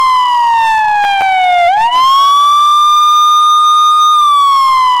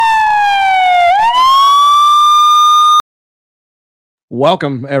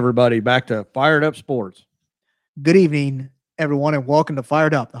Welcome, everybody, back to Fired Up Sports. Good evening, everyone, and welcome to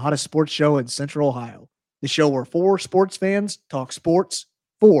Fired Up, the hottest sports show in Central Ohio. The show where four sports fans talk sports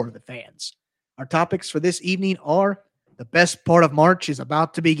for the fans. Our topics for this evening are the best part of March is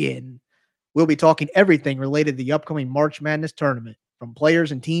about to begin. We'll be talking everything related to the upcoming March Madness tournament, from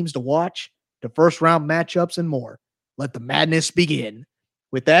players and teams to watch to first round matchups and more. Let the madness begin.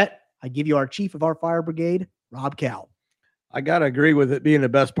 With that, I give you our chief of our fire brigade, Rob Cal. I got to agree with it being the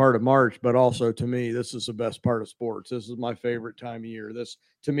best part of March, but also to me, this is the best part of sports. This is my favorite time of year. This,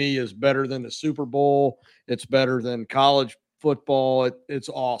 to me, is better than the Super Bowl. It's better than college football. It's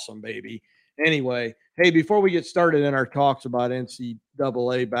awesome, baby. Anyway, hey, before we get started in our talks about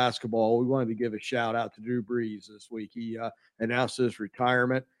NCAA basketball, we wanted to give a shout out to Drew Brees this week. He announced his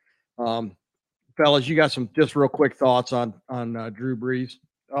retirement. Um, Fellas, you got some just real quick thoughts on Drew Brees?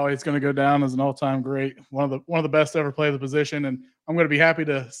 Oh, he's going to go down as an all-time great, one of the best to ever play the position, and I'm going to be happy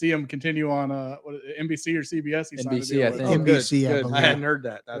to see him continue on NBC or CBS. He signed a NBC, deal I with. think. Oh, NBC, I good. believe. I hadn't heard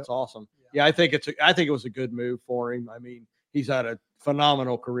that. That's awesome. Yeah, I think it was a good move for him. I mean, he's had a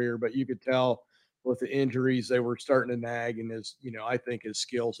phenomenal career, but you could tell with the injuries they were starting to nag, and I think his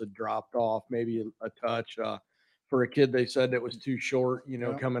skills had dropped off maybe a touch. For a kid, they said that was too short.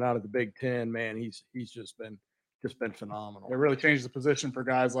 Yeah. Coming out of the Big Ten, man, he's just been phenomenal. It really changed the position for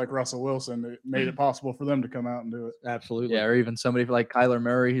guys like Russell Wilson. It made it possible for them to come out and do it. Absolutely. Yeah, or even somebody like Kyler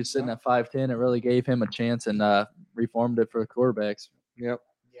Murray who's sitting at 5'10". It really gave him a chance and reformed it for the quarterbacks. Yep.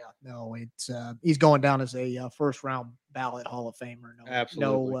 Yeah, no, it's he's going down as a first round ballot Hall of Famer. No,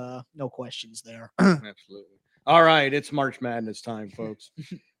 Absolutely. no questions there. Absolutely. All right, it's March Madness time, folks.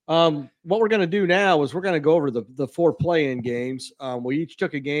 What we're going to do now is we're going to go over the four play-in games. We each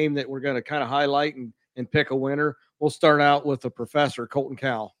took a game that we're going to kind of highlight and pick a winner. We'll start out with the professor, Colton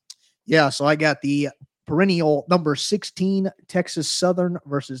Cowell. Yeah, so I got the perennial number 16 Texas Southern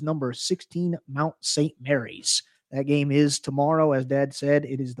versus number 16 Mount St. Mary's. That game is tomorrow, as Dad said.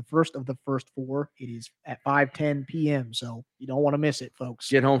 It is the first of the first four. It is at 5:10 p.m., so you don't want to miss it, folks.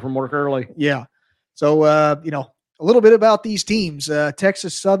 Get home from work early. Yeah. So, a little bit about these teams.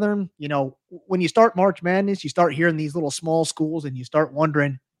 Texas Southern, when you start March Madness, you start hearing these little small schools and you start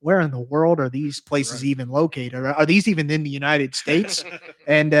wondering, where in the world are these places even located? Are these even in the United States?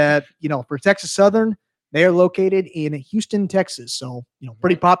 And, for Texas Southern, they are located in Houston, Texas. So,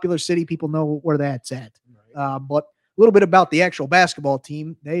 pretty popular city. People know where that's at. But a little bit about the actual basketball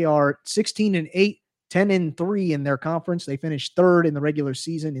team. They are 16-8, 10-3 in their conference. They finished third in the regular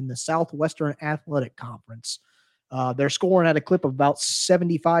season in the Southwestern Athletic Conference. They're scoring at a clip of about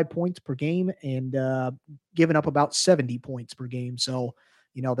 75 points per game and giving up about 70 points per game. So,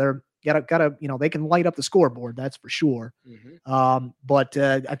 they're gotta they can light up the scoreboard. That's for sure. But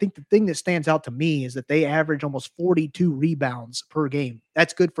I think the thing that stands out to me is that they average almost 42 rebounds per game.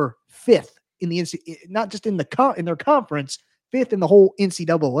 That's good for fifth in the not just in their conference, fifth in the whole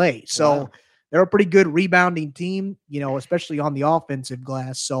NCAA. So they're a pretty good rebounding team, especially on the offensive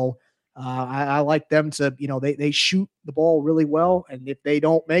glass. So I like them to, they shoot the ball really well. And if they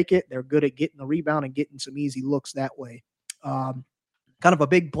don't make it, they're good at getting the rebound and getting some easy looks that way. Kind of a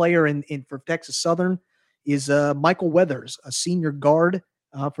big player in for Texas Southern is Michael Weathers, a senior guard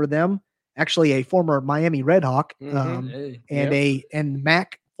for them, actually a former Miami Red Hawk, and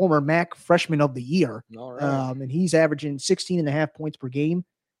former MAC Freshman of the Year. All right. And he's averaging 16.5 points per game,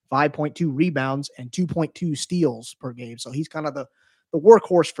 5.2 rebounds, and 2.2 steals per game. So he's kind of the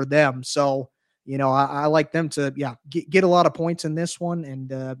workhorse for them. So, I like them to, get a lot of points in this one and,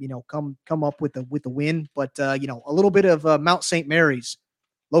 come up with the win. But, a little bit of Mount St. Mary's,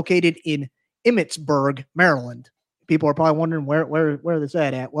 located in Emmitsburg, Maryland. People are probably wondering where this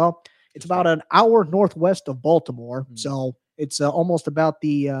at. Well, it's about an hour northwest of Baltimore. Mm-hmm. So it's almost about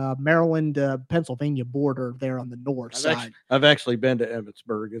the Maryland, Pennsylvania border there on the north side. I've actually been to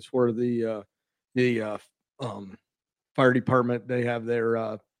Emmitsburg. It's where the fire department, they have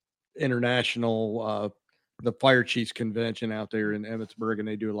their international the fire chiefs convention out there in Emmitsburg, and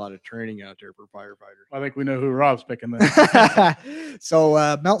they do a lot of training out there for firefighters. I think we know who Rob's picking there.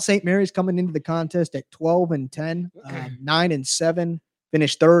 So Mount St. Mary's coming into the contest at 12-10, 9-7,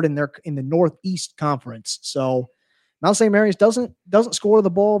 finished third in the Northeast Conference. So Mount St. Mary's doesn't score the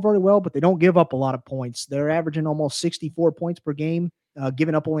ball very well, but they don't give up a lot of points. They're averaging almost 64 points per game,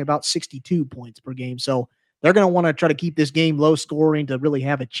 giving up only about 62 points per game. So they're going to want to try to keep this game low scoring to really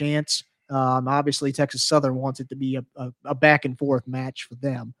have a chance. Obviously, Texas Southern wants it to be a back and forth match for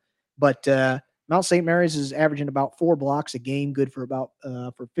them. But Mount St. Mary's is averaging about 4 blocks a game, good for about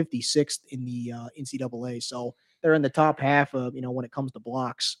for 56th in the NCAA. So they're in the top half of, when it comes to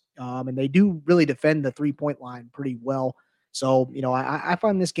blocks. And they do really defend the 3-point line pretty well. So, I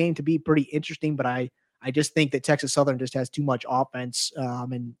find this game to be pretty interesting, but I just think that Texas Southern just has too much offense.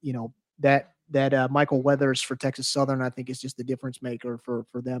 And, that Michael Weathers for Texas Southern, I think, is just the difference maker for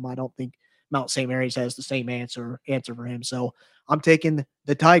them. I don't think Mount St. Mary's has the same answer for him. So I'm taking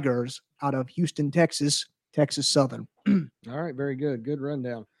the Tigers out of Houston, Texas Southern. All right, very good. Good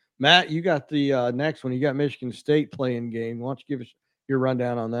rundown. Matt, you got the next one. You got Michigan State playing game. Why don't you give us your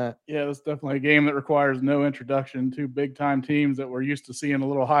rundown on that? Yeah, it's definitely a game that requires no introduction. Two big time teams that we're used to seeing a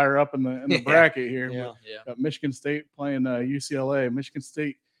little higher up in the bracket here. Yeah. Got Michigan State playing UCLA. Michigan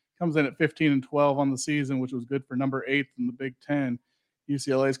State comes in at 15-12 on the season, which was good for number 8 in the Big Ten.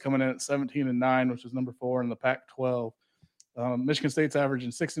 UCLA is coming in at 17-9, which is number 4 in the Pac-12. Michigan State's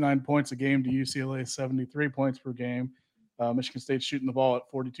averaging 69 points a game to UCLA's 73 points per game. Michigan State's shooting the ball at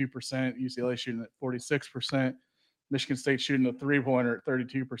 42%. UCLA shooting at 46%. Michigan State shooting a three-pointer at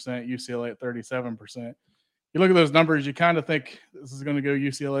 32%. UCLA at 37%. You look at those numbers, you kind of think this is going to go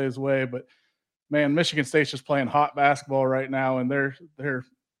UCLA's way, but man, Michigan State's just playing hot basketball right now, and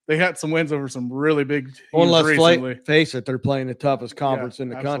they had some wins over some really big teams recently. Face it, they're playing the toughest conference in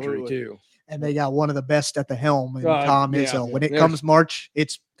the country too. And they got one of the best at the helm, and Right, Tom yeah. Izzo. When it comes March,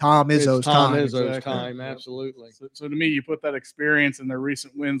 it's Tom Izzo's time. Izzo's Exactly. time, absolutely. So to me, you put that experience in their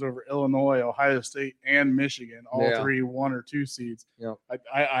recent wins over Illinois, Ohio State, and Michigan, all Yeah. 3 1 or 2 seeds. Yeah.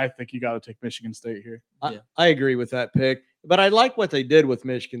 I think you got to take Michigan State here. I agree with that pick, but I like what they did with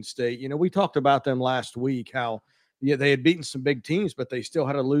Michigan State. We talked about them last week, how they had beaten some big teams, but they still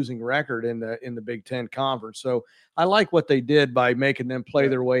had a losing record in the Big Ten Conference. So I like what they did by making them play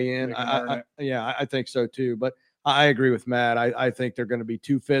their way in. I think so too. But I agree with Matt. I think they're going to be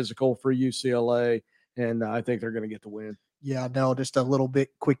too physical for UCLA, and I think they're going to get the win. Yeah, no, just a little bit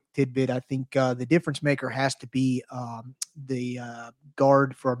quick tidbit. I think the difference maker has to be the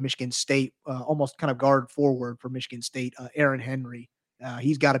guard for Michigan State, almost kind of guard forward for Michigan State, Aaron Henry.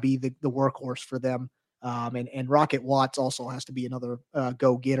 He's got to be the workhorse for them. And Rocket Watts also has to be another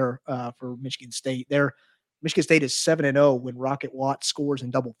go-getter for Michigan State. Michigan State is 7-0 when Rocket Watts scores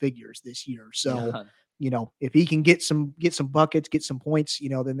in double figures this year. So, if he can get some buckets, get some points,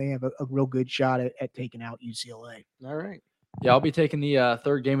 then they have a real good shot at taking out UCLA. All right. Yeah, I'll be taking the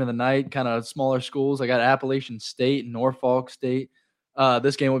third game of the night, kind of smaller schools. I got Appalachian State and Norfolk State.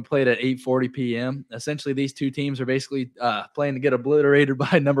 This game will be played at 8:40 p.m. Essentially, these two teams are basically playing to get obliterated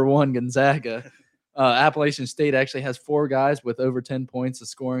by number 1 Gonzaga. Appalachian State actually has 4 guys with over 10 points of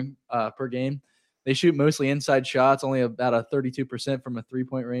scoring per game. They shoot mostly inside shots, only about a 32% from a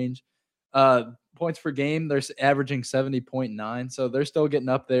three-point range. Points per game, they're averaging 70.9, so they're still getting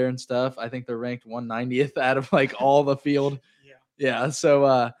up there and stuff. I think they're ranked 190th out of all the field. Yeah.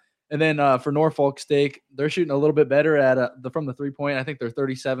 So and then for Norfolk State, they're shooting a little bit better from the three-point. I think they're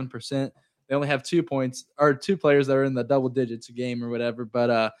 37%. They only have 2 points or 2 players that are in the double digits a game or whatever,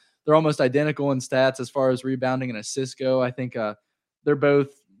 but they're almost identical in stats as far as rebounding and assists go. I think they're both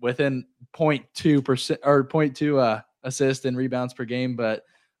within 0.2% or 0.2 assists and rebounds per game. But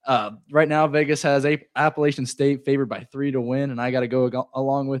right now, Vegas has Appalachian State favored by 3 to win, and I got to go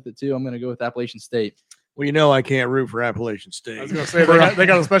along with it too. I'm going to go with Appalachian State. Well, I can't root for Appalachian State. I was going to say they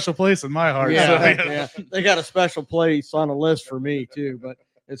got a special place in my heart. Yeah, they got a special place on a list for me too, but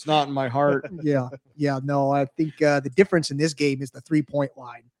it's not in my heart. Yeah. No, I think the difference in this game is the 3-point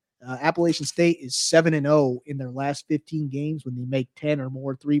line. Appalachian State is 7-0 in their last 15 games when they make 10 or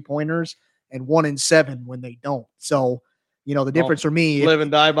more 3-pointers, and 1-7 when they don't. So, the difference for me, live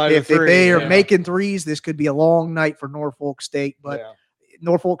and die by if the 3. they are making threes, this could be a long night for Norfolk State. But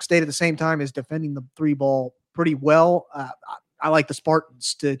Norfolk State at the same time is defending the 3 ball pretty well. I like the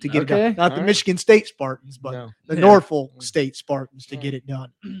Spartans to get it done. Not the Michigan State Spartans, but the Norfolk State Spartans to get it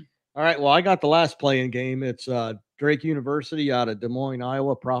done. All right. Well, I got the last playing game. It's Drake University out of Des Moines,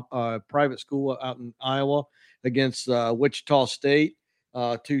 Iowa, private school out in Iowa against Wichita State.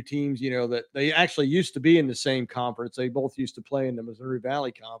 2 teams, that they actually used to be in the same conference. They both used to play in the Missouri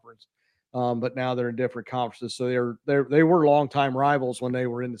Valley Conference, but now they're in different conferences. So they were longtime rivals when they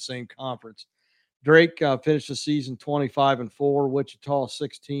were in the same conference. Drake finished the season 25-4, Wichita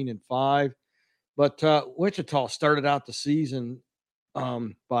 16-5. But Wichita started out the season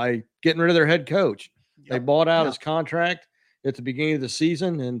by getting rid of their head coach. They bought out his contract at the beginning of the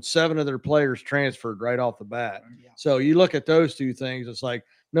season, and 7 of their players transferred right off the bat. So you look at those 2 things, it's like,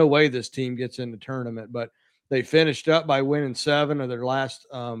 no way this team gets in the tournament. But they finished up by winning 7 of their last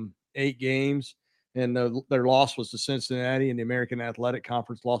 8 games, and their loss was to Cincinnati, and the American Athletic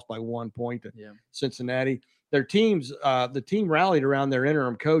Conference lost by 1 point to Cincinnati. Their teams, the team rallied around their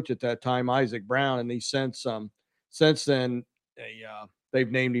interim coach at that time, Isaac Brown, and since then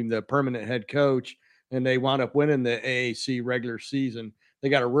they've named him the permanent head coach. and they wound up winning the AAC regular season. They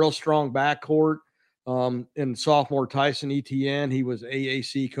got a real strong backcourt. And sophomore Tyson Etienne, he was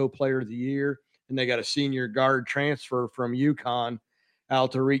AAC co-player of the year, and they got a senior guard transfer from UConn,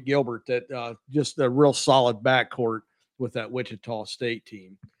 Tariq Gilbert, that just a real solid backcourt with that Wichita State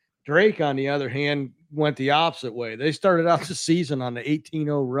team. Drake, on the other hand, went the opposite way. They started out the season on the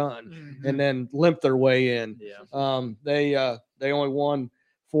 18-0 run and then limped their way in. Yeah. They only won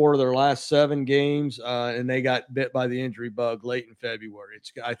 4 of their last 7 games, and they got bit by the injury bug late in February.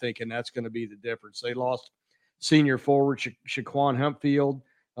 I think, and that's going to be the difference. They lost senior forward Shaquan Hempfield.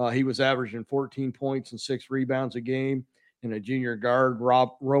 He was averaging 14 points and 6 rebounds a game, and a junior guard,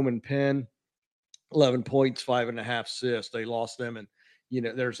 Roman Penn, 11 points, 5.5 assists. They lost them, and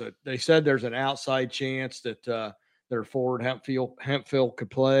they said there's an outside chance that their forward Hemphill could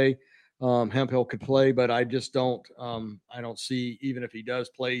play. Hemphill could play, but I just don't. I don't see, even if he does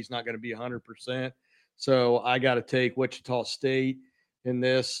play, he's not going to be 100%. So I got to take Wichita State in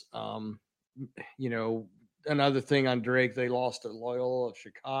this. Another thing on Drake, they lost to Loyola of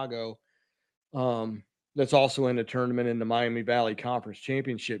Chicago. That's also in the tournament in the Miami Valley Conference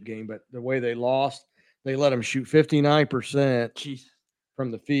Championship game. But the way they lost, they let them shoot 59% from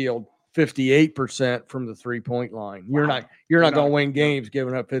the field, 58% from the 3-point line. You're not going to win games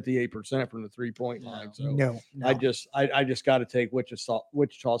giving up 58% from the 3-point line. So no. I just got to take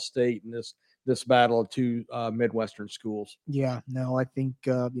Wichita State in this battle of 2 Midwestern schools. Yeah, no, I think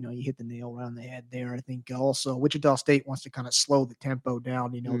you hit the nail around the head there. I think also Wichita State wants to kind of slow the tempo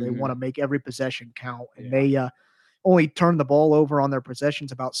down. They want to make every possession count, and they only turn the ball over on their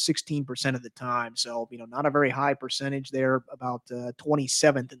possessions about 16% of the time. So, not a very high percentage there, about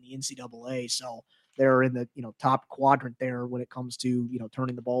 27th in the NCAA. So they're in the, top quadrant there when it comes to,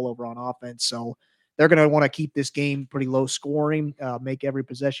 turning the ball over on offense. So they're going to want to keep this game pretty low scoring, make every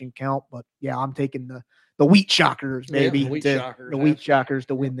possession count. But yeah, I'm taking the Wheat Shockers, maybe the Wheat Shockers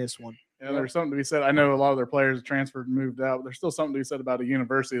to win this one. Yeah, there's something to be said. I know a lot of their players transferred and moved out, but there's still something to be said about a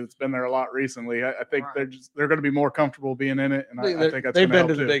university that's been there a lot recently. I think they're going to be more comfortable being in it, and I think that's they've been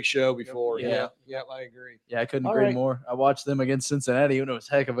to the big show before. Yeah, I agree. Yeah, I couldn't agree more. I watched them against Cincinnati, and it was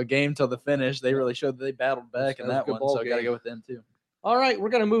a heck of a game till the finish. They really showed that they battled back in that one, so I got to go with them too. All right, we're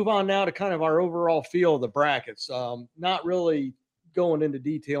going to move on now to kind of our overall feel of the brackets. Not really going into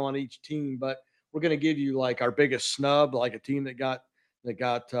detail on each team, but we're going to give you like our biggest snub, like a team that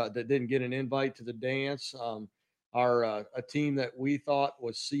didn't get an invite to the dance. A team that we thought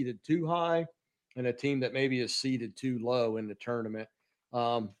was seeded too high, and a team that maybe is seeded too low in the tournament.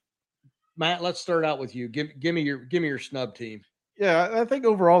 Matt, let's start out with you. Give me your snub team. Yeah, I think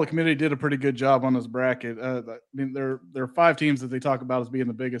overall the committee did a pretty good job on this bracket. There are 5 teams that they talk about as being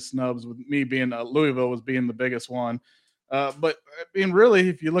the biggest snubs, with me being Louisville was being the biggest one. But really,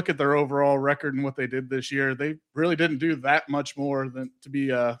 if you look at their overall record and what they did this year, they really didn't do that much more than to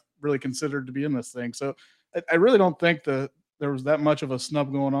be really considered to be in this thing. So I really don't think there was that much of a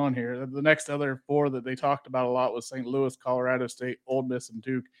snub going on here. The next other 4 that they talked about a lot was St. Louis, Colorado State, Ole Miss, and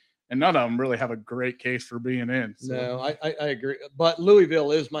Duke. And none of them really have a great case for being in. So. No, I agree. But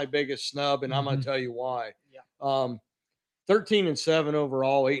Louisville is my biggest snub, and I'm going to tell you why. Yeah. 13-7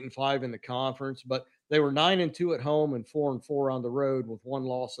 overall, 8-5 in the conference, but they were 9-2 at home and 4-4 on the road with 1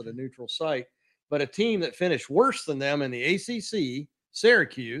 loss at a neutral site. But a team that finished worse than them in the ACC,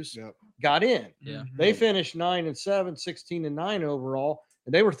 Syracuse, got in. Yeah. They finished 9-7, 16-9 overall.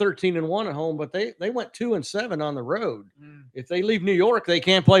 And they were 13-1 at home, but they went 2-7 on the road. If they leave New York, they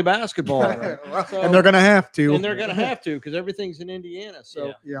can't play basketball. So, and they're going to have to. And they're going to have to because everything's in Indiana.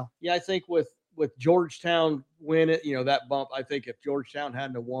 So, I think with Georgetown win it, that bump, I think if Georgetown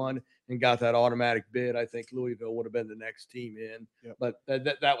hadn't won and got that automatic bid, I think Louisville would have been the next team in. Yep. But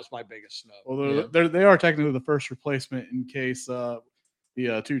that was my biggest snub. Well, they are technically the first replacement in case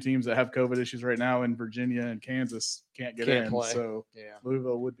the 2 teams that have COVID issues right now in Virginia and Kansas can't in. Play. So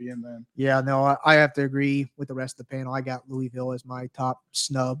Louisville would be in then. Yeah, no, I have to agree with the rest of the panel. I got Louisville as my top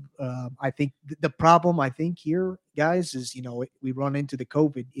snub. I think the problem here, guys, is, we run into the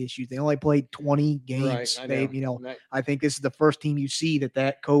COVID issues. They only played 20 games. Right, I think this is the first team you see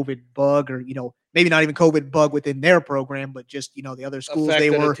that COVID bug or, maybe not even COVID bug within their program, but just, the other schools they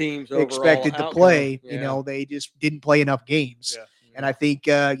were expected to play, they just didn't play enough games. Yeah. And I think,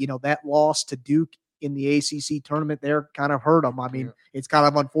 that loss to Duke in the ACC tournament there kind of hurt them. I mean, it's kind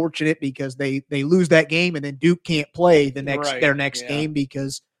of unfortunate because they lose that game and then Duke can't play their next game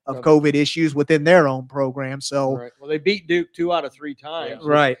because of COVID issues within their own program. So, well, they beat Duke 2 out of 3 times.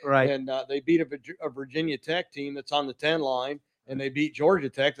 Right. And they beat a Virginia Tech team that's on the 10 line, and they beat Georgia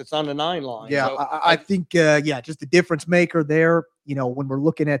Tech that's on the 9 line. Yeah, so I think, just the difference maker there, when we're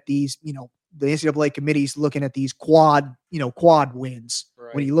looking at these, the NCAA committee's looking at these quad wins.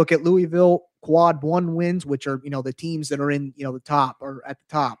 Right. When you look at Louisville quad 1 wins, which are, the teams that are in, the top or at the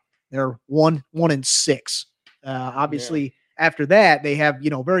top, they're 1-6. Obviously after that, they have,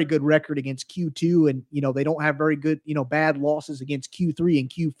 very good record against Q2 and, they don't have very good, bad losses against Q3 and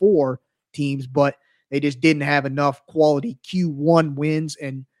Q4 teams, but they just didn't have enough quality Q1 wins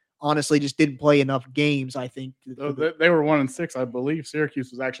and honestly just didn't play enough games, I think. They were 1-6, I believe. Syracuse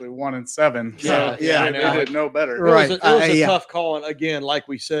was actually 1-7. So Yeah, they did no better. Right. It was a Yeah. tough call. And again, like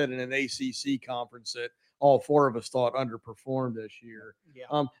we said in an ACC conference that all 4 of us thought underperformed this year.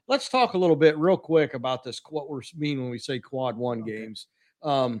 Yeah. Let's talk a little bit real quick about this, what we mean when we say quad 1 Okay. games.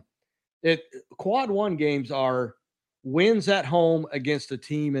 Quad 1 games are wins at home against a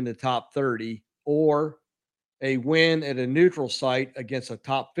team in the top 30 or a win at a neutral site against a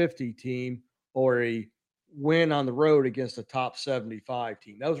top 50 team or a win on the road against a top 75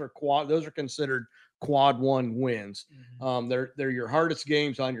 team. Those are considered quad 1 wins. Mm-hmm. They're your hardest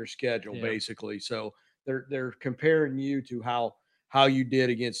games on your schedule, basically. So they're comparing you to how you did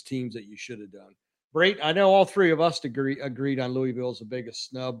against teams that you should have done. Braden, I know all 3 of us agreed on Louisville as the biggest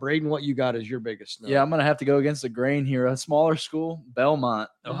snub. Braden, what you got as your biggest snub? Yeah, I'm going to have to go against the grain here. A smaller school, Belmont,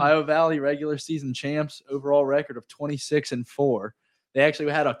 Ohio Valley regular season champs, overall record of 26-4. They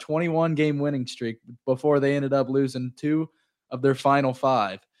actually had a 21-game winning streak before they ended up losing 2 of their final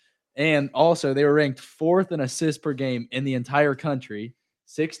 5. And also, they were ranked 4th in assists per game in the entire country,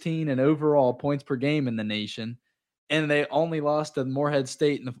 16 in overall points per game in the nation. And they only lost to Morehead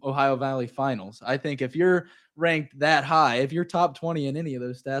State in the Ohio Valley finals. I think if you're ranked that high, if you're top 20 in any of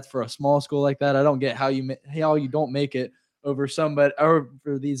those stats for a small school like that, I don't get how you don't make it over somebody or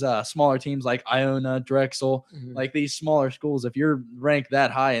for these smaller teams like Iona, Drexel, like these smaller schools. If you're ranked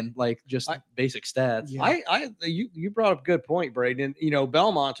that high in like just basic stats, you brought up a good point, Braden. And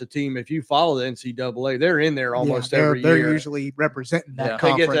Belmont's a team. If you follow the NCAA, they're in there almost every year. They're usually representing that.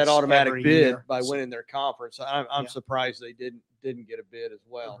 They get that automatic bid year. by winning their conference. I'm surprised they didn't get a bid as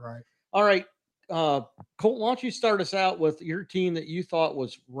well. Right. All right, Colt, why don't you start us out with your team that you thought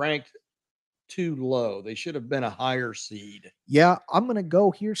was ranked too low? They should have been a higher seed. Yeah, I'm going to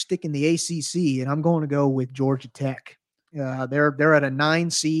go here, stick in the ACC, and I'm going to go with Georgia Tech. They're at a 9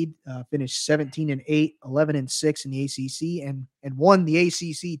 seed, finished 17-8, 11-6 in the ACC, and won the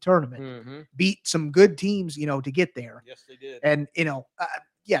ACC tournament. Beat some good teams, to get there. Yes, they did. And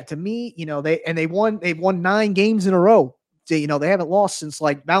to me, they've won 9 games in a row. So, they haven't lost since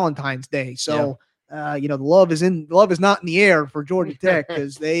like Valentine's Day. So. The love is not in the air for Georgia Tech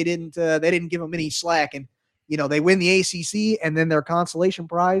because they didn't give them any slack. And, they win the ACC and then their consolation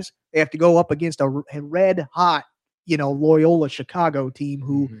prize, they have to go up against a red hot, Loyola Chicago team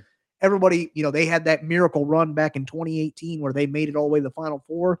who everybody, they had that miracle run back in 2018 where they made it all the way to the Final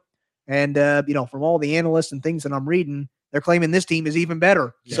Four. And, from all the analysts and things that I'm reading, they're claiming this team is even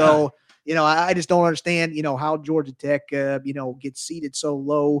better. Yeah. So, I just don't understand, how Georgia Tech, gets seated so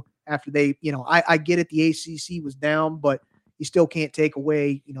low after they, I get it. The ACC was down, but you still can't take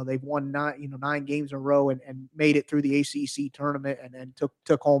away, they've won 9 games in a row and made it through the ACC tournament and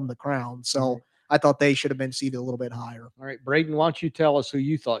took home the crown. So I thought they should have been seated a little bit higher. All right, Braden, why don't you tell us who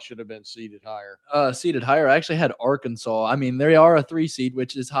you thought should have been seated higher? Seated higher, I actually had Arkansas. I mean, they are a 3 seed,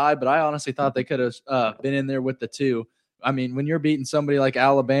 which is high, but I honestly thought they could have been in there with the 2. I mean, when you're beating somebody like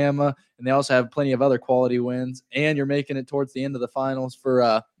Alabama, and they also have plenty of other quality wins, and you're making it towards the end of the finals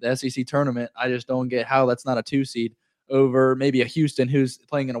for the SEC tournament, I just don't get how that's not a 2 seed over maybe a Houston who's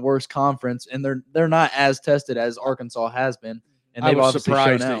playing in a worse conference, and they're not as tested as Arkansas has been. And I was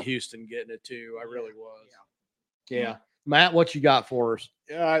surprised at Houston getting it too. I really was. Yeah. Matt, what you got for us?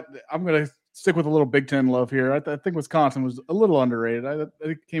 Yeah, I'm going to stick with a little Big Ten love here. I think Wisconsin was a little underrated. I think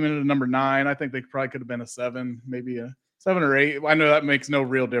it came in at number 9. I think they probably could have been a 7, maybe a 7 or 8. I know that makes no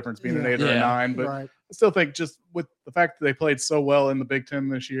real difference being an 8 or a 9, but I still think just with the fact that they played so well in the Big Ten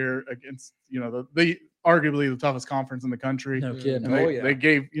this year against, the arguably the toughest conference in the country. No kidding. They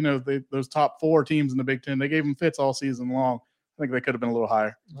gave, those top 4 teams in the Big Ten, they gave them fits all season long. I think they could have been a little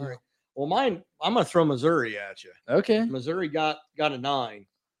higher. All right. Well, I'm going to throw Missouri at you. Okay. Missouri got a 9.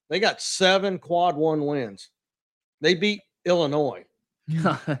 They got 7 quad 1 wins. They beat Illinois.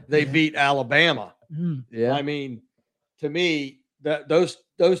 They beat Alabama. Yeah. I mean, to me, those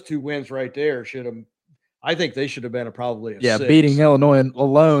 2 wins right there I think they should have been probably a 6. Beating Illinois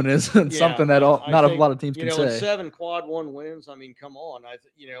alone is something that not a lot of teams can say. 7 quad 1 wins. I mean, come on.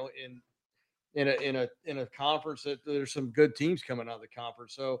 In a conference that there's some good teams coming out of the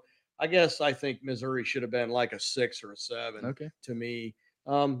conference. So I think Missouri should have been like a 6 or a 7. Okay. To me.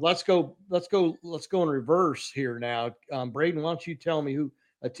 Let's go in reverse here now. Braden, why don't you tell me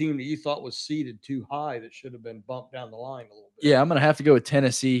a team that you thought was seeded too high that should have been bumped down the line a little bit. Yeah, I'm going to have to go with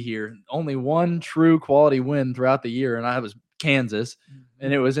Tennessee here. Only one true quality win throughout the year, and I was Kansas,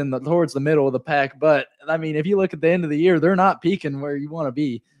 and it was towards the middle of the pack. But, I mean, if you look at the end of the year, they're not peaking where you want to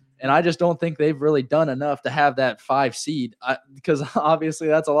be. And I just don't think they've really done enough to have that 5 seed because obviously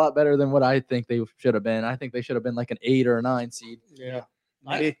that's a lot better than what I think they should have been. I think they should have been like an 8 or a 9 seed. Yeah.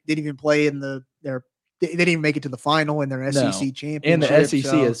 They didn't even play in they didn't even make it to the final in their SEC championship. And the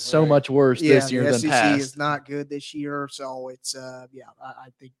SEC is so much worse this year the than SEC past. is not good this year. So it's, I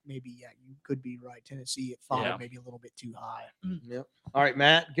think maybe, you could be right. Tennessee at 5, maybe a little bit too high. Yep. All right,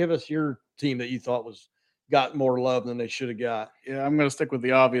 Matt, give us your team that you thought got more love than they should have got. Yeah, I'm going to stick with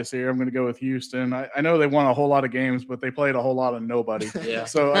the obvious here. I'm going to go with Houston. I know they won a whole lot of games, but they played a whole lot of nobody. Yeah.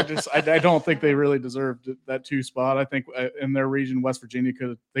 So I don't think they really deserved that 2 spot. I think in their region, West Virginia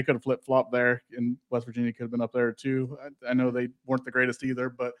could have flip flopped there, and West Virginia could have been up there too. I know they weren't the greatest either,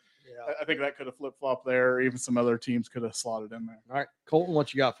 but I think that could have flip flopped there. Even some other teams could have slotted in there. All right, Colton,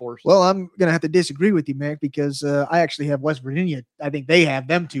 what you got for us? Well, I'm going to have to disagree with you, Mac, because I actually have West Virginia. I think they have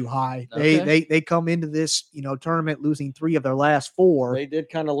them too high. Okay. They come into this tournament losing 3 of their last 4. They did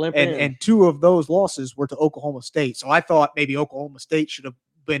kind of limp in. And 2 of those losses were to Oklahoma State. So I thought maybe Oklahoma State should have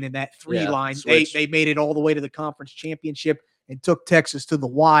been in that 3 line. They made it all the way to the conference championship and took Texas to the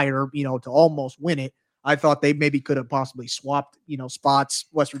wire, to almost win it. I thought they maybe could have possibly swapped, spots,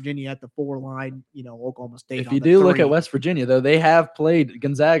 West Virginia at the 4 line, Oklahoma State. If you do look at West Virginia, though, they have played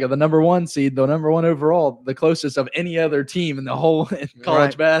Gonzaga, the number 1 seed, the number 1 overall, the closest of any other team in the whole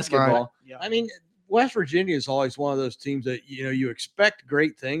college basketball. Right. Yeah. I mean, West Virginia is always one of those teams that, you expect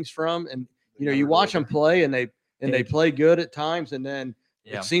great things from. And, you watch them play and they play good at times. And then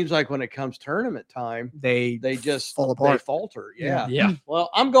it seems like when it comes tournament time, they just fall apart. They falter. Yeah. Yeah.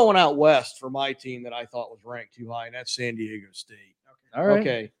 Well, I'm going out west for my team that I thought was ranked too high, and that's San Diego State. All right.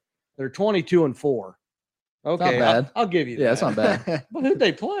 Okay. They're 22-4. Okay. Not bad. I'll give you that. Yeah, it's not bad. But who'd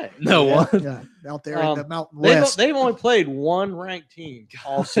they play? No one. Yeah, out there in the Mountain West. They've only played one ranked team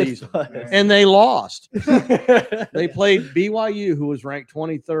all season, and they lost. They played BYU, who was ranked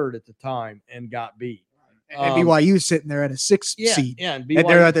 23rd at the time, and got beat. And BYU's sitting there at a 6th seed. Yeah, and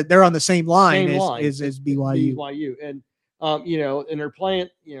BYU, they're on the same line, as BYU. BYU, and and they're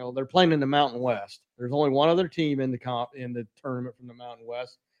playing in the Mountain West. There's only one other team in the tournament from the Mountain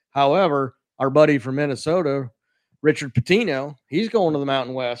West. However, our buddy from Minnesota, Richard Pitino, he's going to the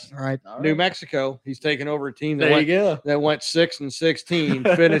Mountain West. All right. New Mexico, he's taking over a team There you go. that went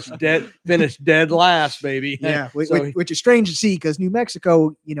 6-16, finished dead last, baby. Yeah, So- which is strange to see because New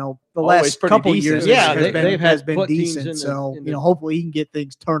Mexico, the Always last pretty couple decent. years, Yeah, they've had been put teams decent. in the- So in the- hopefully he can get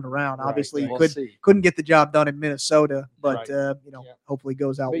things turned around. Right, Obviously, we'll see. couldn't get the job done in Minnesota, but Right. hopefully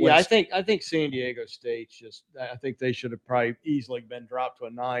goes out But west. yeah, I think San Diego State's I think they should have probably easily been dropped to a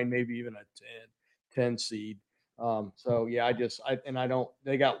 9, maybe even a 10 seed. So yeah,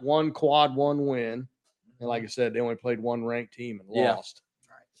 they got one quad 1 win. And like I said, they only played one ranked team and Yeah. lost.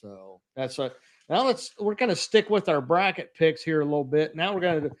 So now we're going to stick with our bracket picks here a little bit. Now we're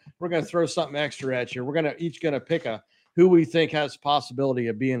going to throw something extra at you. We're each going to pick who we think has possibility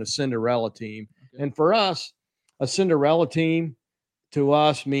of being a Cinderella team. Okay. And for us, a Cinderella team to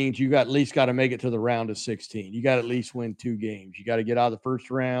us means you at least got to make it to the round of 16. You got to at least win 2 games. You got to get out of the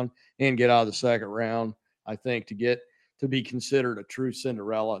first round and get out of the second round, I think, to be considered a true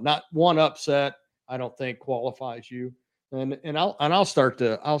Cinderella. Not one upset, I don't think qualifies you. And I'll start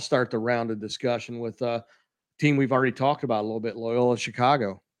the round of discussion with a team we've already talked about a little bit, Loyola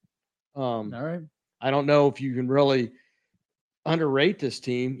Chicago. All right. I don't know if you can really underrate this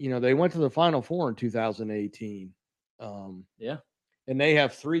team. They went to the Final Four in 2018. Yeah. And they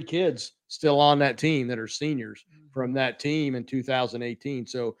have 3 kids still on that team that are seniors from that team in 2018.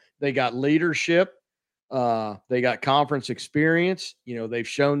 So they got leadership. They got conference experience. They've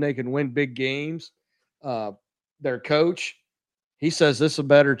shown they can win big games. Their coach, he says this is a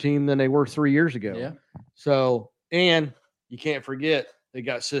better team than they were 3 years ago. Yeah. So, and you can't forget, they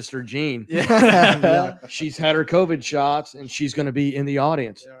got Sister Jean. Yeah. She's had her COVID shots and she's going to be in the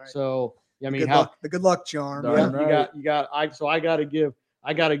audience. Yeah, right. So, I mean, the good luck charm. Darn yeah, right.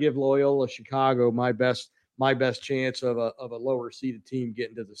 I got to give Loyola Chicago my best chance of a lower seeded team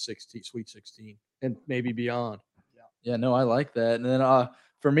getting to the Sweet 16 and maybe beyond. Yeah, no, I like that. And then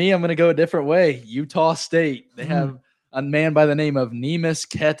for me, I'm going to go a different way. Utah State. They have a man by the name of Neemias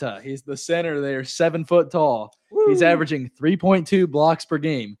Queta. He's the center there, 7 foot tall. Woo. He's averaging 3.2 blocks per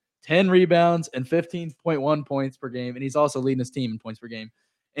game, 10 rebounds, and 15.1 points per game. And he's also leading his team in points per game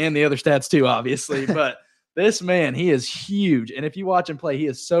and the other stats too, obviously. But this man, he is huge. And if you watch him play, he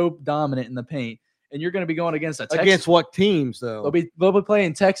is so dominant in the paint. and you're going to be going against a Texas. Against what teams though? They'll be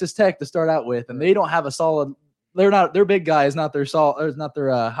playing Texas Tech to start out with, and they don't have a solid. Their big guy is not their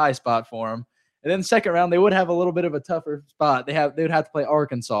high spot for them. And then second round, they would have a little bit of a tougher spot. They would have to play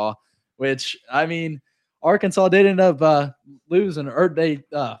Arkansas, which I mean, Arkansas did end up losing, or they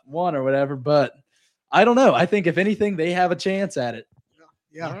won or whatever. But I don't know. I think if anything, they have a chance at it.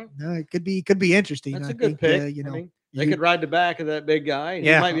 Yeah, no, it could be interesting. That's I a good think, pick. you know, I mean, they could ride the back of that big guy. And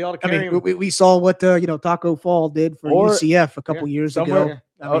Yeah. he might be able to carry him. we saw what Taco Fall did for Or- UCF a couple years ago. somewhere-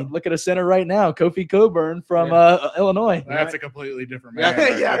 I mean, Look at a center right now, Kofi Coburn from Illinois. That's a completely different Yeah. man.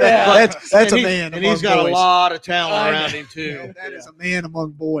 right yeah, there. that's a And man, and he's among got boys. a lot of talent I know. around him too. That is a man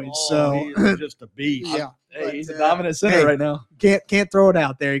among boys. Oh, So he is just a beast. yeah, Hey, but, he's a dominant center hey, right now. can't throw it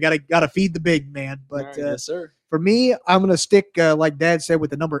out there. You gotta feed the big man. But Right. Yes, sir. for me, I'm gonna stick like Dad said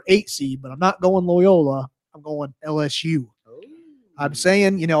with the number 8 seed, but I'm not going Loyola. I'm going LSU. I'm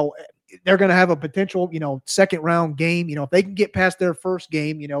saying, they're going to have a potential, second round game. If they can get past their first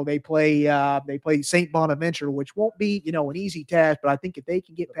game, they play St. Bonaventure, which won't be, an easy task. But I think if they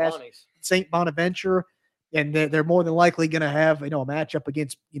can get The past Bonnies. St. Bonaventure, and they're more than likely going to have, a matchup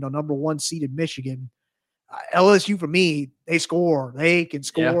against, number 1 seeded Michigan. LSU for me, they score. They can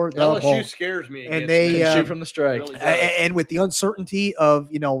score. the LSU ball. scares me. And against they, Michigan. Shoot from the strike. Really does. And with the uncertainty of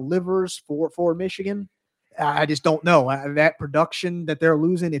livers for Michigan, I just don't know that production that they're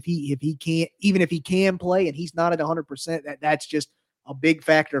losing. If he can't, even if he can play and he's not at 100%, that's just a big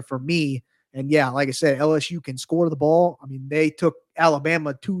factor for me. And yeah, like I said, LSU can score the ball. I mean, they took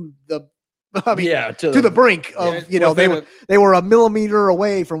Alabama to the to the brink of Yeah, they were a millimeter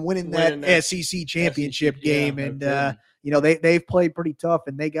away from winning Winning that that SEC championship SEC, game, yeah, and no kidding. they've played pretty tough,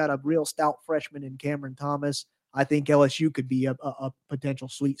 and they got a real stout freshman in Cameron Thomas. I think LSU could be a potential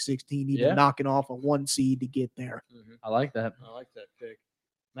Sweet 16, even Yeah. knocking off a 1 seed to get there. Mhm. I like that. I like that pick.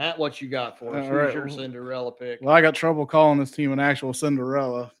 Matt, what you got for us? All Who's right. your Cinderella pick? Well, I got trouble calling this team an actual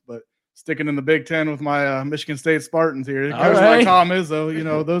Cinderella, but sticking in the Big Ten with my Michigan State Spartans here. All Coached by right. Tom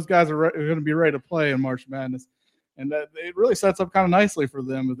Izzo, those guys are going to be ready to play in March Madness. And that it really sets up kind of nicely for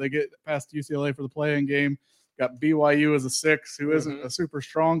them if they get past UCLA for the play-in game. Got BYU as a 6, who isn't a super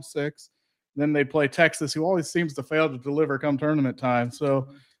strong 6. Then they play Texas, who always seems to fail to deliver come tournament time. So,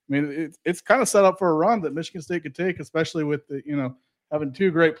 I mean, it's kind of set up for a run that Michigan State could take, especially with the, having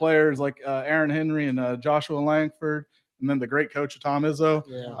 2 great players like Aaron Henry and Joshua Langford, and then the great coach Tom Izzo.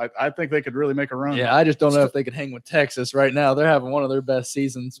 Yeah. I think they could really make a run. Yeah, I just don't know if they can hang with Texas right now. They're having one of their best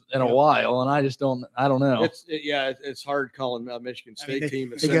seasons in a Yeah. while, and I don't know. It's hard calling Michigan I mean, State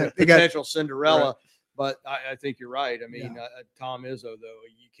team a they got- potential Cinderella, but I think you're right. I mean, Tom Izzo though,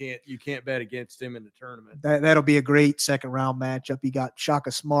 you can't bet against him in the tournament. That'll be a great second round matchup. You got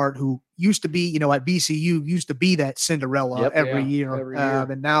Shaka Smart, who used to be, at BCU, used to be that Cinderella Yep. every Yeah, year. every year.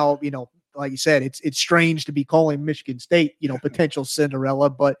 And now, like you said, it's strange to be calling Michigan State, potential Cinderella,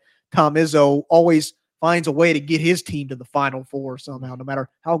 but Tom Izzo always finds a way to get his team to the Final Four somehow, no matter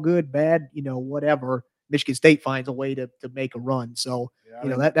how good, bad, whatever. Michigan State finds a way to make a run. So, Yeah, I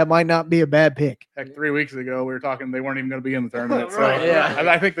mean, that might not be a bad pick. heck, 3 weeks ago we were talking they weren't even going to be in the tournament. So Right, yeah.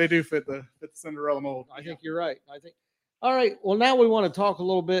 I think they do fit the Cinderella mold. I think you're right. All right. Well, now we want to talk a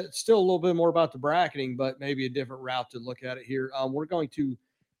little bit more about the bracketing, but maybe a different route to look at it here. We're going to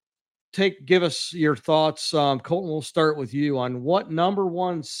give us your thoughts. Colton, we'll start with you on what number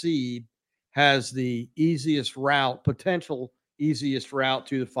 1 seed has the potential easiest route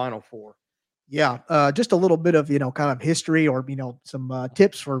to the Final Four. Yeah, just a little bit of kind of history or some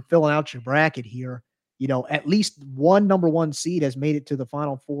tips for filling out your bracket here. At least one number 1 seed has made it to the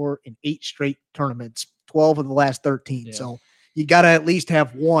Final Four in 8 straight tournaments, 12 of the last 13. Yeah. So you got to at least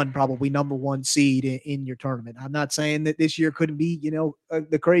have one probably number 1 seed in your tournament. I'm not saying that this year couldn't be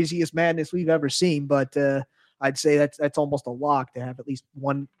the craziest madness we've ever seen, but I'd say that's almost a lock to have at least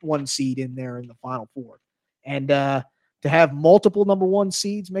one seed in there in the Final Four. And to have multiple number 1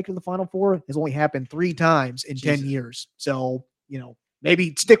 seeds make it to the Final Four has only happened 3 times in 10 years. So,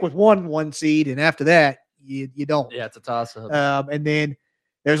 maybe stick with one seed, and after that, you don't. Yeah, it's a toss up. And then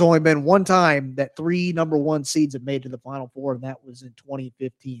there's only been 1 time that 3 number 1 seeds have made to the Final Four, and that was in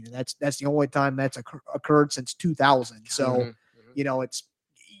 2015. And that's the only time that's occurred since 2000. So, it's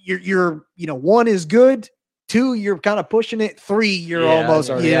you're 1 is good. 2, you're kind of pushing it. 3, you're Yeah, almost, it's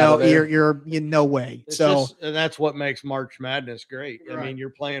already out of there. you're in no way. And that's what makes March Madness great. I Right. mean,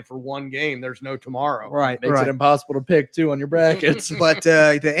 you're playing for 1 game. There's no tomorrow. Right. Makes it impossible to pick too on your brackets. But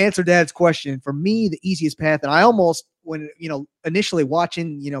to answer Dad's question, for me, the easiest path, and I almost, when initially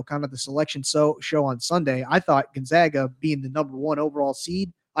watching, kind of the selection show on Sunday, I thought Gonzaga being the number 1 overall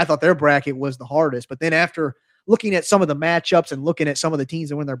seed, I thought their bracket was the hardest. But then after looking at some of the matchups and looking at some of the teams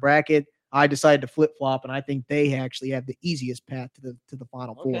that were in their bracket, I decided to flip flop, and I think they actually have the easiest path to the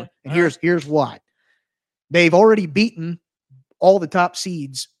Final Four. Okay. And here's why: they've already beaten all the top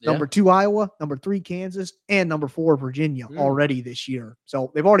seeds, Yeah. number 2 Iowa, number 3 Kansas, and number 4 Virginia already this year.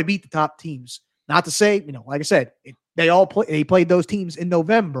 So they've already beat the top teams. Not to say, like I said, they played those teams in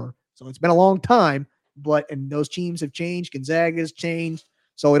November, so it's been a long time. And those teams have changed. Gonzaga's changed.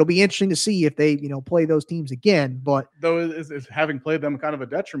 So it'll be interesting to see if they, play those teams again. But Though is having played them kind of a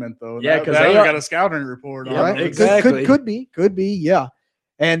detriment, though. Yeah, because 'cause they they got are- a scouting report on Yeah, them. right? exactly. Could be, yeah.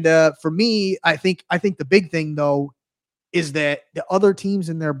 And for me, I think the big thing though is that the other teams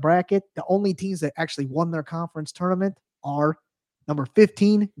in their bracket, the only teams that actually won their conference tournament are number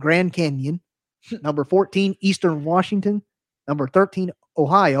 15 Grand Canyon, number 14 Eastern Washington, number 13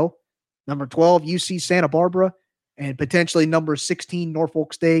 Ohio, number 12 UC Santa Barbara, and potentially number 16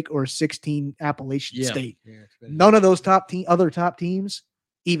 Norfolk State or 16 Appalachian State. Yeah, it's been- None of those other top teams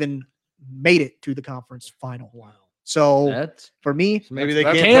even made it to the conference final. Wow. So That's for me, So maybe they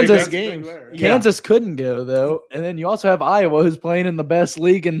That's- can't Kansas- play big that's games. big there. Yeah. Kansas couldn't go though, and then you also have Iowa, who's playing in the best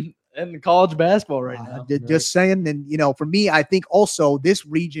league in college basketball right now. just saying. And for me, I think also this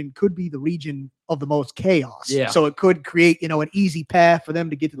region could be the region of the most chaos. Yeah. So it could create an easy path for them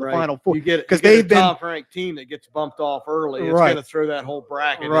to get to the Right. Final Four. You get 'Cause you get they've a been- top-ranked team that gets bumped off early. It's Right. going to throw that whole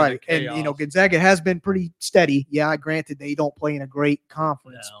bracket Right. into And chaos. Gonzaga has been pretty steady. Yeah, granted they don't play in a great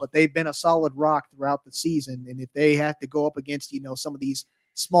conference, No. but they've been a solid rock throughout the season. And if they have to go up against, some of these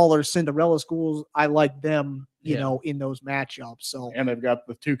smaller Cinderella schools, I like them, Yeah. in those matchups. So And they've got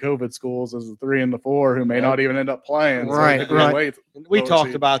the 2 COVID schools as the 3 and the 4 who may Yep. not even end up playing. So Right, they could right. wait. And we lower talked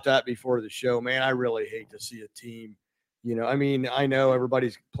seed. about that before the show, man. I really hate to see a team, I know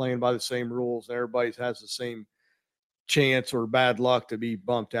everybody's playing by the same rules. Everybody has the same chance or bad luck to be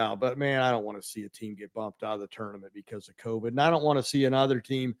bumped out. But man, I don't want to see a team get bumped out of the tournament because of COVID. And I don't want to see another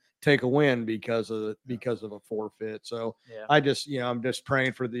team take a win because of a forfeit. So Yeah. I just, I'm just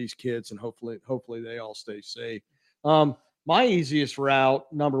praying for these kids and hopefully they all stay safe. My easiest route,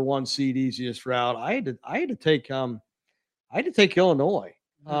 number 1 seed easiest route, I had to take Illinois.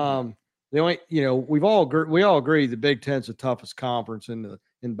 The only, we all agree the Big Ten's the toughest conference in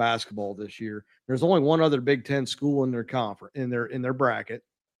basketball this year. There's only one other Big Ten school in their conference in their bracket.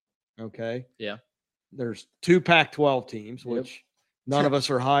 Okay. Yeah. There's 2 Pac-12 teams, Yep. which none of us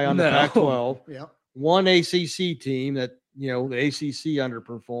are high on the No. Pac-12. yeah. One ACC team that the ACC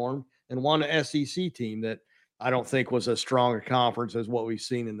underperformed, and one SEC team that I don't think was as strong a conference as what we've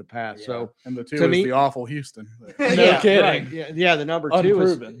seen in the past. Yeah. So And the 2 To is me- the awful Houston. No Right. kidding. Yeah, the number 2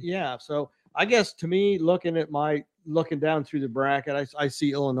 is Unproven. So I guess to me, looking down through the bracket, I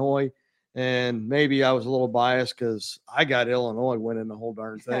see Illinois, and maybe I was a little biased because I got Illinois winning the whole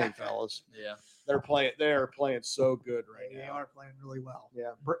darn thing, fellas. Yeah. They're playing so good right They now. are playing really well.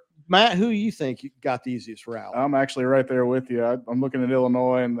 Yeah, Matt, who you think you got the easiest route? I'm actually right there with you. I'm looking at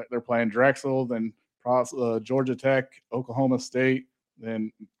Illinois, and they're playing Drexel, then Georgia Tech, Oklahoma State,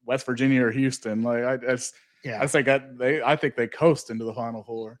 then West Virginia or Houston. I think they coast into the Final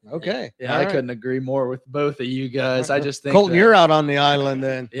Four. Okay, Yeah, all I right. couldn't agree more with both of you guys. I just think Colton, that- you're out on the island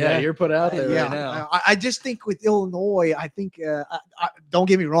then. yeah, you're put out there Yeah, right now. I just think with Illinois, I think don't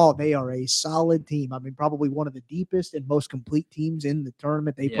get me wrong, they are a solid team. I mean, probably one of the deepest and most complete teams in the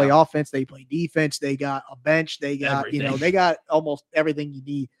tournament. They play offense, they play defense, they got a bench, they got Everything. they got almost everything you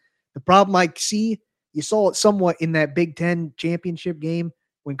need. The problem I see, you saw it somewhat in that Big Ten championship game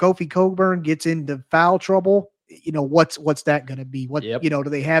when Kofi Cockburn gets into foul trouble. What's that going to be? Yep. Do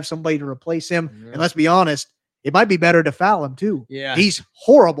they have somebody to replace him? Yeah. And let's be honest, it might be better to foul him too. Yeah. He's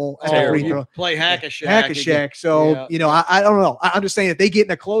horrible at the Oh, free you throw. play Hack-a-Shack. Hack-a-Shack. So, Yeah. I don't know. I'm just saying if they get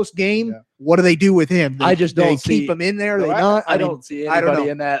in a close game, Yeah. what do they do with him? I just they don't keep see- him in there. No, They I- not. I mean, don't see I don't anybody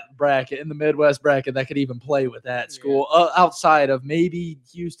know. in that bracket, in the Midwest bracket, that could even play with that school outside of maybe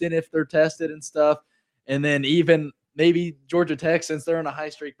Houston if they're tested and stuff. And then even maybe Georgia Tech since they're in a high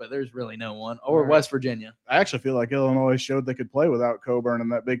streak, but there's really no one. Or Right. West Virginia. I actually feel like Illinois showed they could play without Coburn in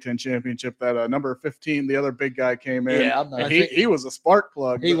that Big Ten championship. That number 15, the other big guy came in. Yeah, I'm not. And I think- he was a spark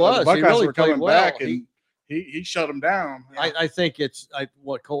plug. He The was. He Buckeyes really were coming played well. back, and he shut them down. I think it's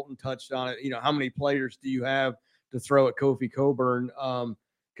what Colton touched on it. How many players do you have to throw at Kofi Coburn?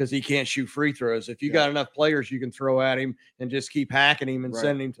 Because he can't shoot free throws. If you got enough players you can throw at him and just keep hacking him and Right.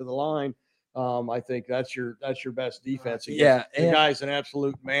 sending him to the line, I think that's your best defense. Yeah, the and- guy's an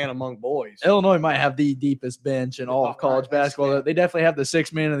absolute man among boys. Illinois might have the deepest bench in all of college basketball. They definitely have the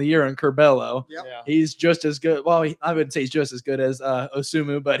 6th man of the year in Curbelo. Yep. Yeah. He's just as good. Well, I wouldn't say he's just as good as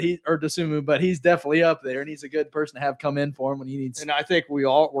Dosunmu, but he's definitely up there, and he's a good person to have come in for him when he needs. And I think we're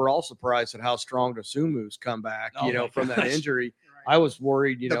all surprised at how strong Dosunmu's come back, Oh my from that gosh. injury. I was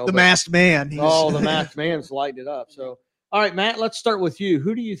worried, you know, the but- masked man. Oh, the masked man's lighting it up. So, all right, Matt, let's start with you.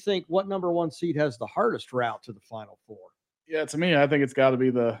 Who do you think, what number one seed has the hardest route to the Final Four? Yeah, to me, I think it's got to be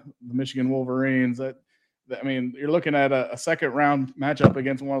the Michigan Wolverines. I mean, you're looking at a second round matchup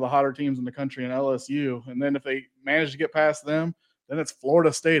against one of the hotter teams in the country in LSU, and then if they manage to get past them, then it's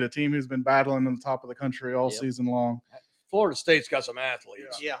Florida State, a team who's been battling in the top of the country all season long. Florida State's got some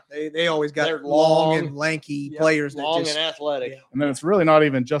athletes. Yeah, they always got They're long long, and lanky Yep, players that long just and athletic. yeah. And then it's really not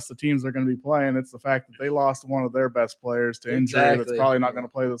even just the teams they're going to be playing. It's the fact that they lost one of their best players to injury that's Exactly. probably not going to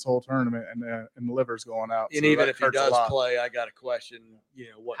play this whole tournament, and the liver's going out. And So even that if he hurts a does lot. play, I got to question, you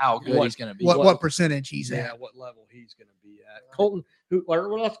know, what How good what, he's going to be. what percentage he's yeah, at. what level he's going to be at. Colton,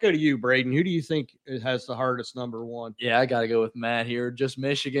 well, let's go to you, Braden. Who do you think has the hardest number one? Yeah, I got to go with Matt here. Just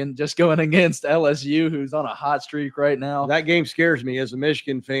Michigan, just going against LSU, who's on a hot streak right now. That game scares me as a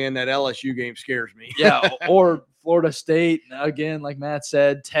Michigan fan. That LSU game scares me. Yeah, or Florida State again, like Matt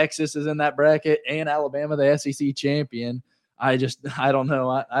said. Texas is in that bracket, and Alabama, the SEC champion. I don't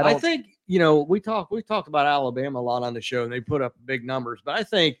know. I think, you know, we talked about Alabama a lot on the show, and they put up big numbers, but I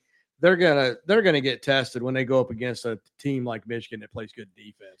think they're gonna get tested when they go up against a team like Michigan that plays good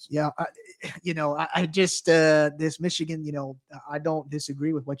defense. Yeah, I just this Michigan, I don't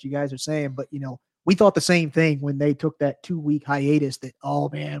disagree with what you guys are saying, but we thought the same thing when they took that 2-week hiatus. That, oh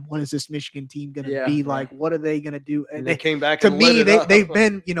man, what is this Michigan team going to be like? What are they going to do? And they came back. To and me, lit it up. they've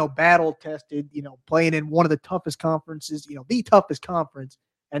been battle tested. Playing in one of the toughest conferences, the toughest conference,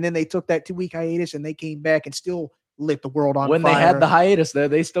 and then they took that 2-week hiatus and they came back and still lit the world on when fire. they had the hiatus, though,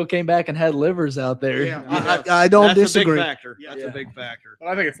 they still came back and had livers out there. Yeah, I don't That's disagree. A big factor. Yeah. That's a big factor. But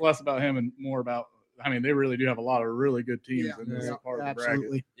I think it's less about him and more about. I mean, they really do have a lot of really good teams Yeah, in this part of the bracket.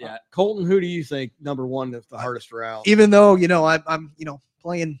 absolutely. Yeah. Colton, who do you think number one is the hardest route? Even though I'm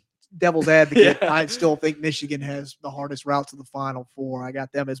playing devil's advocate, Yeah. I still think Michigan has the hardest route to the Final Four. I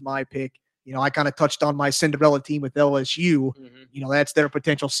got them as my pick. I kind of touched on my Cinderella team with LSU. Mhm. That's their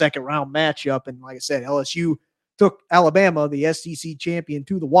potential second round matchup. And like I said, LSU took Alabama, the SEC champion,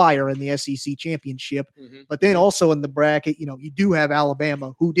 to the wire in the SEC championship. Mhm. But then also in the bracket, you do have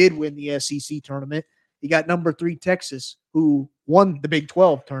Alabama, who did win the SEC tournament. You got number 3 Texas, who won the Big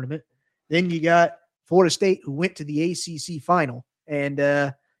 12 tournament. Then you got Florida State, who went to the ACC final. And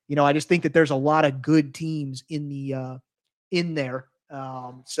I just think that there's a lot of good teams in there.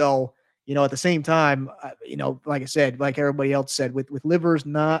 So at the same time, like I said, like everybody else said, with Livers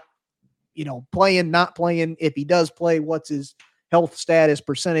not not playing. If he does play, what's his health status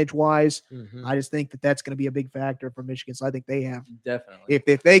percentage wise? Mhm. I just think that that's going to be a big factor for Michigan. So I think they have, Definitely.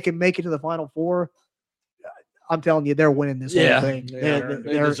 if they can make it to the Final Four, I'm telling you, they're winning this Yeah. whole thing.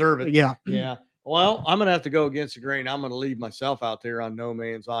 They deserve it. Yeah. Yeah. Well, I'm gonna have to go against the grain. I'm gonna leave myself out there on no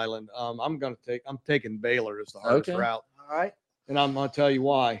man's island. I'm taking Baylor as the hardest Okay. route, All right. and I'm gonna tell you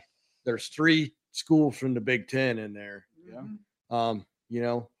why. There's 3 schools from the Big Ten in there. Yeah.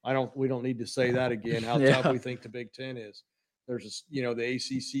 We don't need to say that again. How Yeah. tough we think the Big Ten is. There's the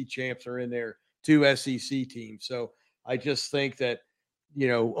ACC champs are in there, 2 SEC teams. So I just think that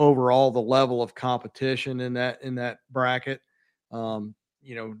overall the level of competition in that bracket.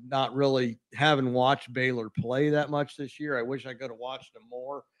 Not really having watched Baylor play that much this year. I wish I could have watched them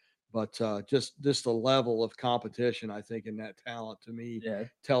more, but just the level of competition, I think, in that talent to me Yeah.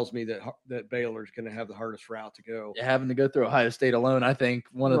 tells me that Baylor's going to have the hardest route to go. Having to go through Ohio State alone, I think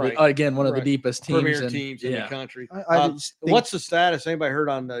one of Right. the Right. deepest teams. Premier and- teams in the yeah. country. I just think- What's the status? Anybody heard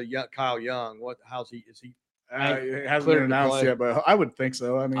on Kyle Young? How's he? Is he? It hasn't Cleared been to announced play. yet, but I would think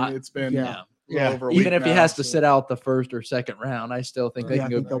so. I mean, I- it's been yeah. over a week Even if he now, has to so- sit out the first or second round, I still think they Yeah, I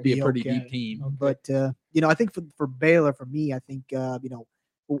can think go they'll be a be pretty okay. deep team. But I think for Baylor, for me, I think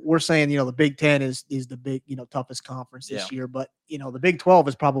we're saying the Big Ten is the big toughest conference this year, but the Big 12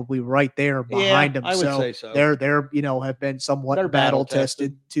 is probably right there behind them. I would say so. They're have been somewhat They're battle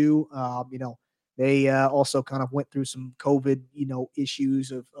battle-tested. tested too. They also kind of went through some COVID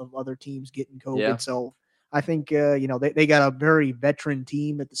issues of other teams getting COVID. Yeah. So I think they got a very veteran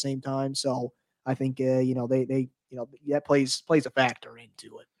team at the same time. So I think they that plays a factor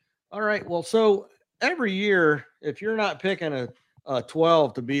into it. All right. Well, so every year, if you're not picking a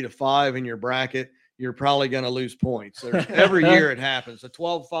 12 to beat a 5 in your bracket, you're probably going to lose points. Every year it happens. A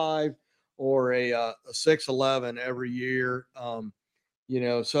 12-5 or a 6-11 every year.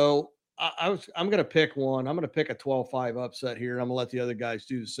 So I'm going to pick one. I'm going to pick a 12-5 upset here. I'm going to let the other guys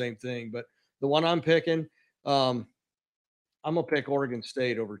do the same thing. But the one I'm picking, I'm going to pick Oregon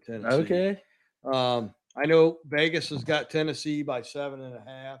State over Tennessee. Okay. I know Vegas has got Tennessee by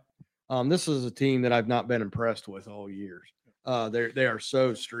 7.5. This is a team that I've not been impressed with all years. They are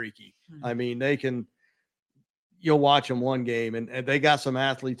so streaky. I mean, they can, you'll watch them one game, and they got some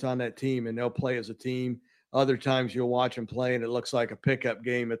athletes on that team, and they'll play as a team. Other times you'll watch them play, and it looks like a pickup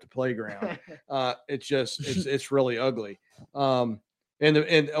game at the playground. It's really ugly.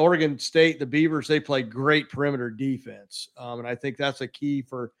 And Oregon State, the Beavers, they play great perimeter defense, and I think that's a key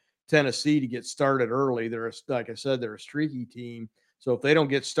for Tennessee to get started early. Like I said, they're a streaky team, so if they don't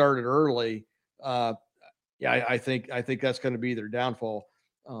get started early, I think that's going to be their downfall.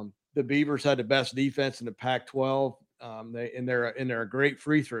 The Beavers had the best defense in the Pac-12. They're a great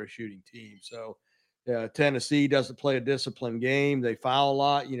free throw shooting team. So Tennessee doesn't play a disciplined game. They foul a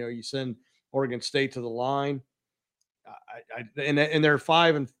lot. You send Oregon State to the line. And they're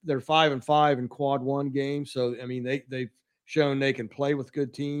 5-5 in quad one games. So I mean they've shown they can play with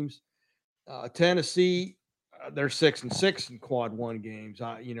good teams. Tennessee, they're 6-6 in quad one games.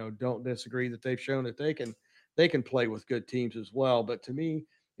 I don't disagree that they've shown that they can play with good teams as well. But to me,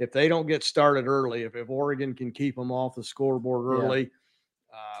 if they don't get started early, if Oregon can keep them off the scoreboard early,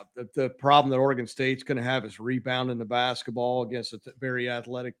 the problem that Oregon State's going to have is rebounding the basketball against a very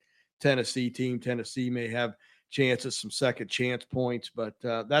athletic Tennessee team. Tennessee may have chances, some second chance points, but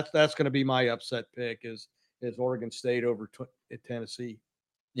that's going to be my upset pick is Oregon State over Tennessee.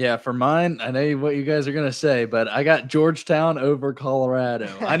 Yeah, for mine, I know what you guys are going to say, but I got Georgetown over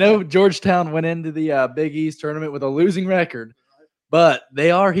Colorado. I know Georgetown went into the Big East tournament with a losing record, but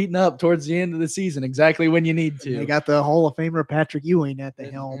they are heating up towards the end of the season, exactly when you need to. They got the Hall of Famer Patrick Ewing at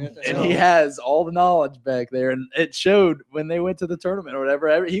the helm. And he has all the knowledge back there, and it showed when they went to the tournament or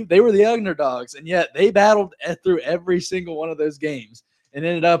whatever. They were the underdogs, and yet they battled through every single one of those games and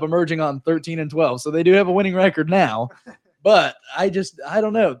ended up emerging on 13-12. So they do have a winning record now. But I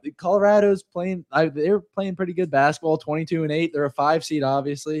don't know. Colorado's playing. They're playing pretty good basketball. 22-8. They're a 5 seed,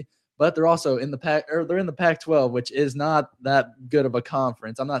 obviously, but they're also in the they're in the Pac-12, which is not that good of a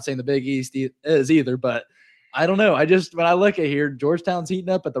conference. I'm not saying the Big East is either, but I don't know. When I look at here, Georgetown's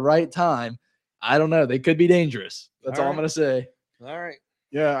heating up at the right time. I don't know. They could be dangerous. That's all I'm going to say. All right.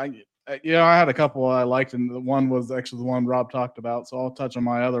 Yeah, I had a couple I liked, and the one was actually the one Rob talked about. So I'll touch on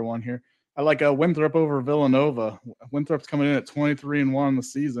my other one here. I like Winthrop over Villanova. Winthrop's coming in at 23-1 in the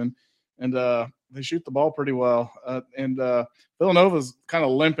season, and they shoot the ball pretty well. And Villanova's kind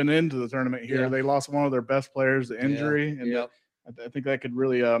of limping into the tournament here. Yeah. They lost one of their best players to injury, and Yep. I think that could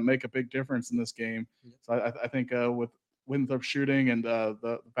really make a big difference in this game. So I think with Winthrop shooting and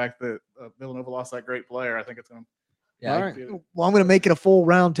the fact that Villanova lost that great player, I think it's going to. Yeah. All right. Well, I'm going to make it a full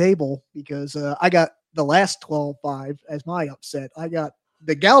round table because I got the last 12-5 as my upset. I got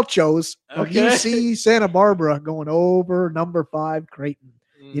the Gauchos of Okay. UC Santa Barbara going over number 5 Creighton.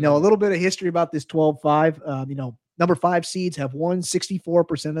 A little bit of history about this 12-5. Number 5 seeds have won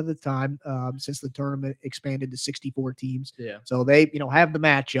 64% of the time since the tournament expanded to 64 teams. Yeah. So they, have the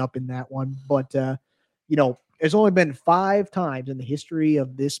matchup in that one. But, there's only been 5 times in the history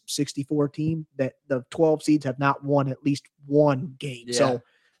of this 64 team that the 12 seeds have not won at least one game. Yeah. So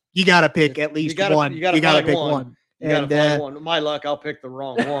you got to pick at least one. You got to pick pick one. You got to And, find one. My luck, I'll pick the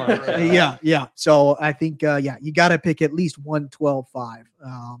wrong one. yeah. So I think, you got to pick at least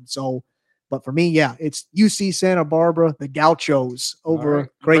 12-5. But for me, it's UC Santa Barbara, the Gauchos over right.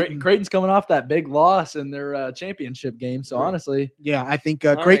 Creighton. Creighton's coming off that big loss in their championship game. So Right. honestly, Yeah, I think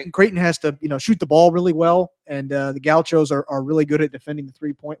All Creighton has to, shoot the ball really well. And the Gauchos are really good at defending the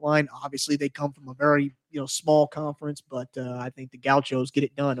 3-point line. Obviously, they come from a very, small conference, but I think the Gauchos get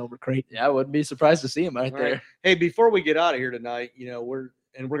it done over Creighton. yeah, I wouldn't be surprised to see him right All there. right. Hey, before we get out of here tonight, we're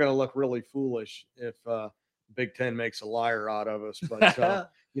going to look really foolish if Big Ten makes a liar out of us. But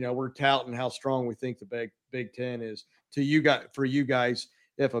we're touting how strong we think the Big Ten is. For you guys,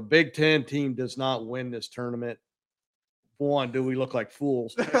 if a Big Ten team does not win this tournament, 1, do we look like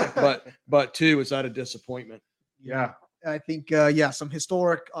fools? but 2, is that a disappointment? Yeah. I think, some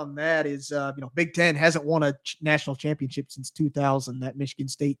historic on that is, Big Ten hasn't won a national championship since 2000, that Michigan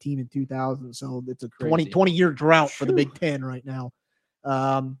State team in 2000. So it's a Crazy. 20-year drought for the Big Ten right now.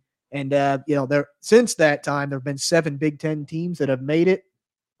 There since that time, there have been 7 Big Ten teams that have made it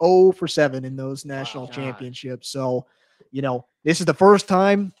 0 for 7 in those national Wow. championships. So, this is the first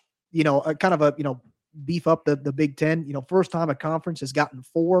time, beef up the Big Ten, first time a conference has gotten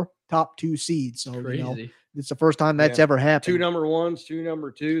 4 top 2 seeds. So, Crazy. it's the first time that's ever happened. 2 number 1s, 2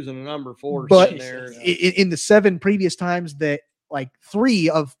 number 2s, and a number 4 But sitting there. in the 7 previous times that 3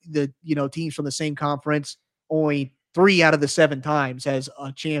 of the teams from the same conference, only 3 out of the 7 times has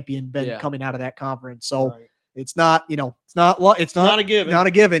a champion been coming out of that conference. So Right. it's not Not a given. not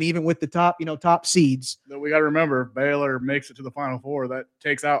a given, even with the top seeds. We got to remember, Baylor makes it to the Final Four. That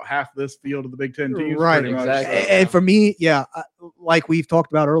takes out half this field of the Big Ten teams. Right, pretty much. exactly. And for me, like we've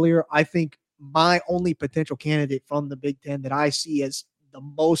talked about earlier, I think my only potential candidate from the Big Ten that I see as the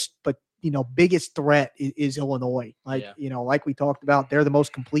most, but biggest threat is Illinois. Like, like we talked about, they're the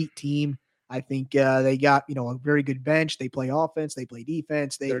most complete team. I think they got, a very good bench. They play offense, they play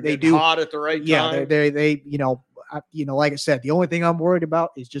defense. They do hot at the right time. Yeah, they like I said, the only thing I'm worried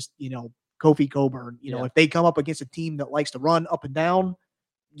about is just, Kofi Coburn. If they come up against a team that likes to run up and down,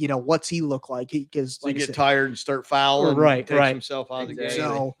 what's he look like? Because so get tired and start fouling, right? Takes himself out of the game.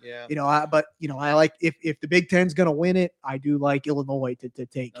 So I like if the Big Ten's going to win it, I do like Illinois to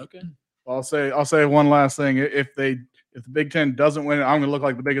take. Okay. Well, I'll say one last thing. If the Big Ten doesn't win it, I'm going to look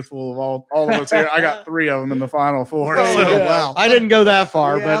like the biggest fool of all of us here. I got 3 of them in the Final Four. Oh, so. Wow. I didn't go that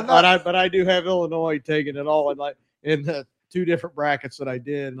far, Yeah, but I do have Illinois taking it all in the 2 different brackets that I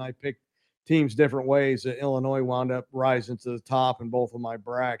did, and I picked teams different ways. That Illinois wound up rising to the top in both of my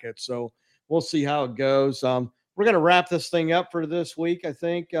brackets. So we'll see how it goes. We're going to wrap this thing up for this week. I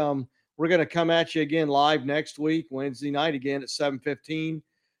think we're going to come at you again live next week, Wednesday night again at 7:15.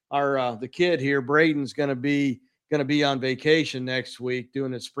 Our the kid here, Braden's going to be on vacation next week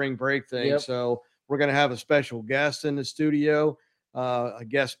doing a spring break thing. Yep. So we're going to have a special guest in the studio, a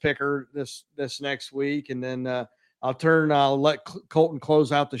guest picker this next week, and then I'll let Colton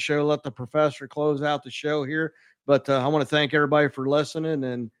close out the show, let the professor close out the show here. But I want to thank everybody for listening,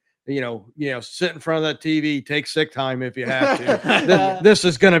 and sit in front of that TV, take sick time if you have to. This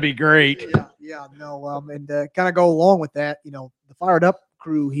is going to be great. And kind of go along with that, the Fired Up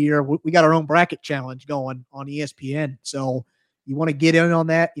crew here, we got our own bracket challenge going on ESPN. So you want to get in on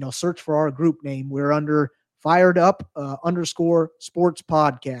that, search for our group name. We're under Fired Up _ Sports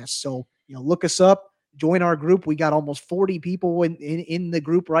Podcast. So, look us up. Join our group. We got almost 40 people in the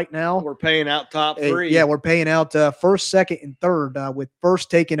group right now. We're paying out top 3. Yeah, we're paying out first, second, and third, with first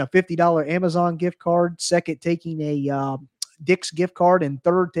taking a $50 Amazon gift card, second taking a Dick's gift card, and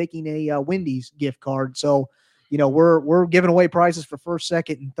third taking a Wendy's gift card. So, we're giving away prizes for first,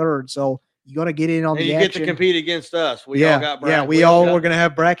 second, and third. So you're going to get in on and the you action. Get to compete against us. We all got brackets. We're going to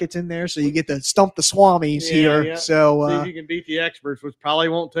have brackets in there, so you get to stump the Swamies here. Yeah. So see if you can beat the experts, which probably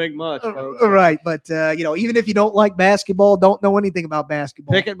won't take much. Folks. Right, but even if you don't like basketball, don't know anything about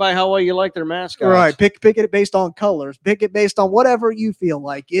basketball, pick it by how well you like their mascots. Right, pick it based on colors. Pick it based on whatever you feel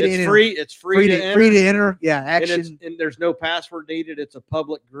like. It's free. It's free to enter. Free to enter. Yeah, action. And there's no password needed. It's a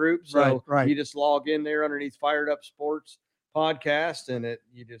public group, so right. You just log in there underneath Fired Up Sports Podcast, and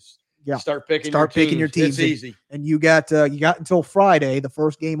you just start picking your teams. It's easy. And you got until Friday, the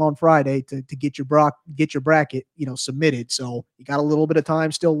first game on Friday, to get your bracket submitted. So you got a little bit of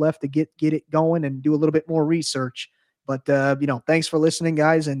time still left to get it going and do a little bit more research. But thanks for listening,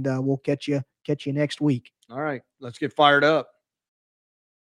 guys, and we'll catch you next week. All right, let's get fired up.